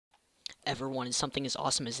ever wanted something as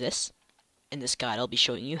awesome as this? In this guide, I'll be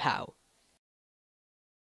showing you how.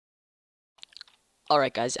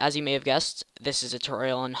 Alright guys, as you may have guessed, this is a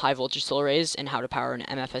tutorial on high voltage solar arrays and how to power an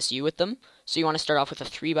MFSU with them. So you want to start off with a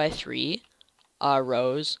 3x3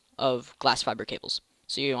 rows of glass fiber cables.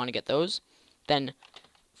 So you want to get those, then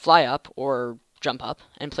fly up or jump up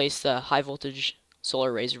and place the high voltage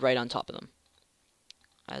solar arrays right on top of them,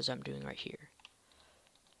 as I'm doing right here.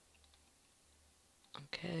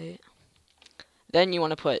 Okay. Then you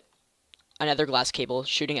want to put another glass cable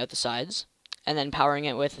shooting out the sides, and then powering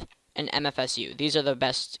it with an MFSU. These are the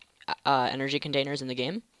best energy containers in the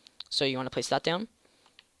game, so you want to place that down.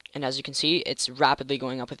 And as you can see, it's rapidly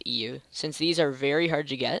going up with EU. Since these are very hard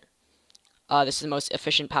to get, this is the most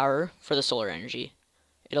efficient power for the solar energy.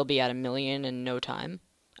 It'll be at 1 million in no time,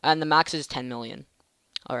 and the max is 10 million.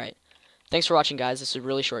 Alright, thanks for watching guys. This is a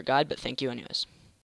really short guide, but thank you anyways.